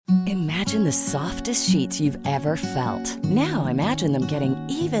Imagine the softest sheets you've ever felt. Now imagine them getting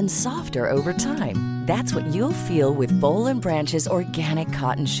even softer over time. That's what you'll feel with Boll & Branch's organic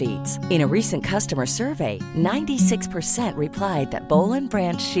cotton sheets. In a recent customer survey, 96% replied that Boll &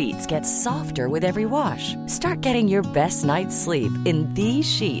 Branch sheets get softer with every wash. Start getting your best night's sleep in these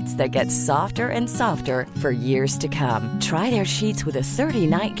sheets that get softer and softer for years to come. Try their sheets with a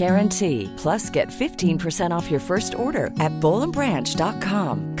 30-night guarantee. Plus, get 15% off your first order at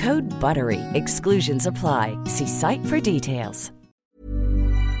bollandbranch.com. Code BUTTERY. Exclusions apply. See site for details.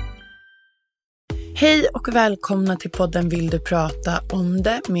 Hej och välkomna till podden Vill du prata om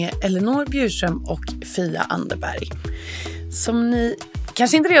det med Elinor Bjurström och Fia Anderberg. Som ni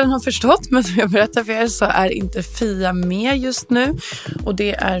kanske inte redan har förstått, men som jag berättar för er så är inte Fia med just nu. Och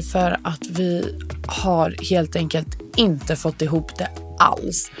det är för att vi har helt enkelt inte fått ihop det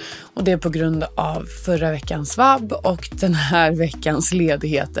alls. Och det är på grund av förra veckans vab och den här veckans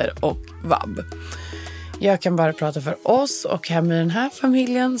ledigheter och vab. Jag kan bara prata för oss och hemma i den här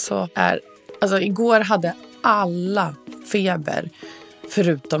familjen så är... Alltså igår hade alla feber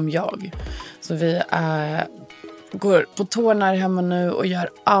förutom jag. Så vi går på tårna här hemma nu och gör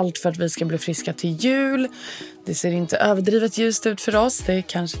allt för att vi ska bli friska till jul. Det ser inte överdrivet ljust ut för oss. Det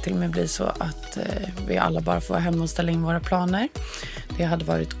kanske till och med blir så att vi alla bara får hemma och ställa in våra planer. Det hade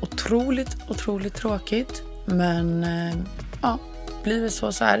varit otroligt tråkigt. Men ja, blir det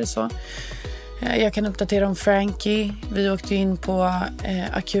så är det så. Jag kan uppdatera om Frankie. Vi åkte in på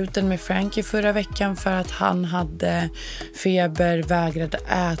akuten med Frankie förra veckan för att han hade feber, vägrade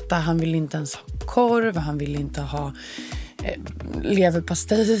äta. Han ville inte ens ha korv, han ville inte ha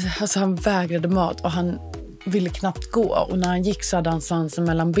leverpastej. Alltså han vägrade mat och han ville knappt gå. Och när han gick så hade han svansen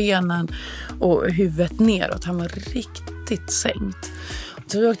mellan benen och huvudet neråt. Han var riktigt sänkt.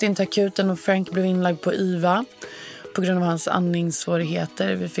 Så vi åkte in till akuten och Frank blev inlagd på IVA. På grund av hans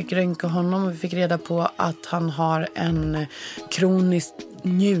andningssvårigheter. Vi fick röntga honom och vi fick reda på att han har en kronisk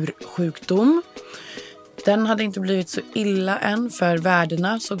njursjukdom. Den hade inte blivit så illa än för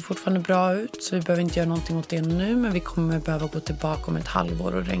värdena såg fortfarande bra ut. Så vi behöver inte göra någonting åt det nu, men vi kommer behöva gå tillbaka om ett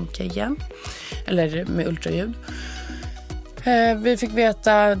halvår och röntga igen. Eller med ultraljud. Vi fick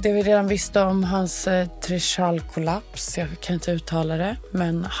veta det vi redan visste om hans trischalkollaps. Jag kan inte uttala det,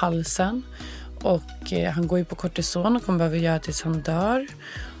 men halsen. Och han går ju på kortison och kommer behöva göra tills han dör.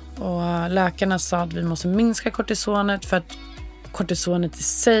 Och läkarna sa att vi måste minska kortisonet för att kortisonet i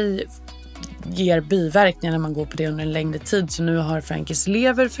sig ger biverkningar när man går på det under en längre tid. Så nu har Frankies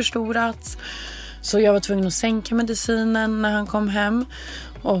lever förstorats. Så jag var tvungen att sänka medicinen när han kom hem.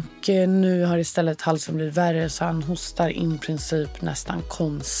 Och nu har istället halsen blivit värre så han hostar i princip nästan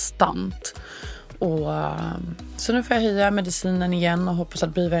konstant. Och, så nu får jag höja medicinen igen och hoppas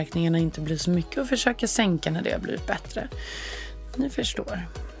att biverkningarna inte blir så mycket och försöka sänka när det har blivit bättre. Ni förstår.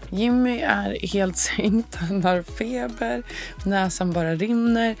 Jimmy är helt sänkt, han har feber, näsan bara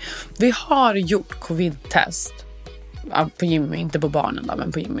rinner. Vi har gjort covid-test på Jimmy, inte på barnen då,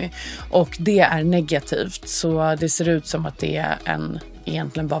 men på Jimmy. Och det är negativt så det ser ut som att det är en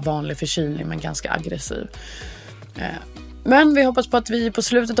egentligen bara vanlig förkylning men ganska aggressiv. Men vi hoppas på att vi är på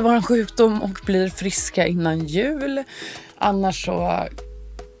slutet av vår sjukdom och blir friska innan jul. Annars så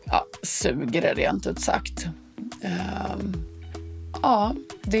suger det rent ut sagt. Ja,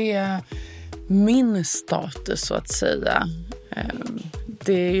 det är min status så att säga.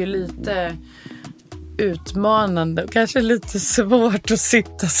 Det är ju lite utmanande och kanske lite svårt att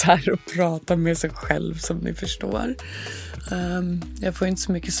sitta så här och prata med sig själv som ni förstår. Jag får inte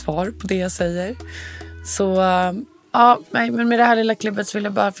så mycket svar på det jag säger. Så... Ja, men med det här lilla klippet så vill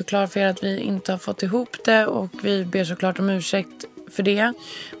jag bara förklara för er att vi inte har fått ihop det och vi ber såklart om ursäkt för det.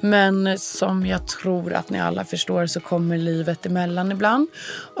 Men som jag tror att ni alla förstår så kommer livet emellan ibland.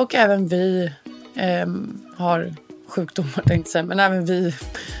 Och även vi har sjukdomar tänkte jag säga, men även vi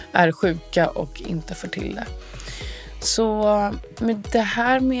är sjuka och inte får till det. Så med det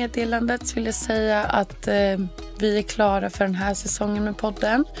här meddelandet vill jag säga att vi är klara för den här säsongen med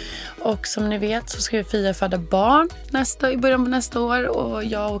podden. Och som ni vet så ska vi Fia föda barn i början på nästa år. Och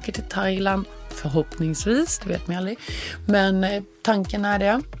jag åker till Thailand förhoppningsvis, det vet man aldrig. Men tanken är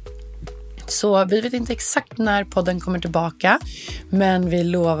det. Så vi vet inte exakt när podden kommer tillbaka. Men vi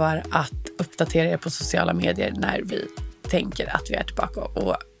lovar att uppdatera er på sociala medier när vi tänker att vi är tillbaka.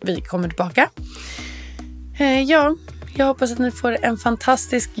 Och vi kommer tillbaka. Ja, jag hoppas att ni får en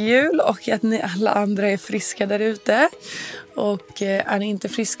fantastisk jul och att ni alla andra är friska där ute. Och är ni inte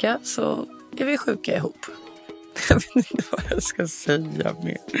friska så är vi sjuka ihop. Jag vet inte vad jag ska säga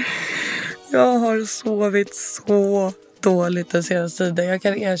mer. Jag har sovit så dåligt den senaste tiden. Jag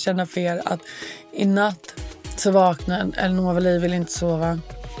kan erkänna för er att i natt så vaknade Elinor och vill inte sova.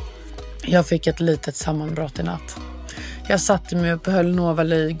 Jag fick ett litet sammanbrott i natt. Jag satte mig upp och höll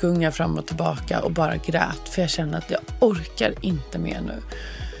Novali gunga fram och tillbaka och bara grät. För jag kände att jag orkar inte mer nu.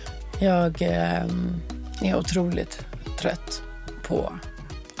 Jag är otroligt trött på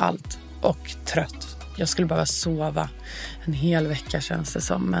allt och trött. Jag skulle bara sova en hel vecka känns det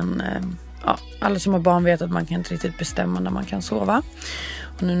som. Men alla som har barn vet att man kan inte riktigt bestämma när man kan sova.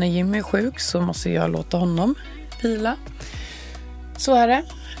 Och nu när Jimmy är sjuk så måste jag låta honom vila. Så är det.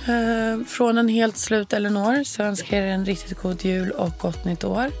 Från en helt slut Elinor så önskar jag er en riktigt god jul och gott nytt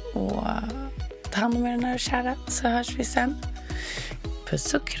år. Och ta hand om er nära och kära, så hörs vi sen.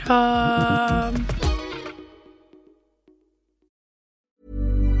 Puss och kram!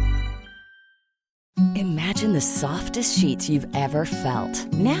 Imagine the softest sheets you've ever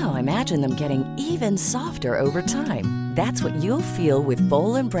felt. Now imagine them getting even softer over time. That's what you'll feel with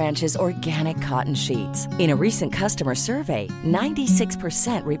Boll & Branch's organic cotton sheets. In a recent customer survey,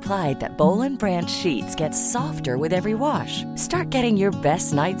 96% replied that Boll & Branch sheets get softer with every wash. Start getting your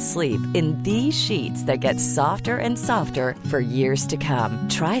best night's sleep in these sheets that get softer and softer for years to come.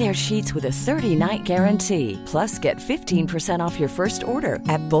 Try their sheets with a 30-night guarantee. Plus, get 15% off your first order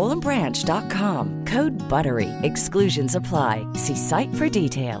at bollandbranch.com. Code BUTTERY. Exclusions apply. See site for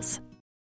details.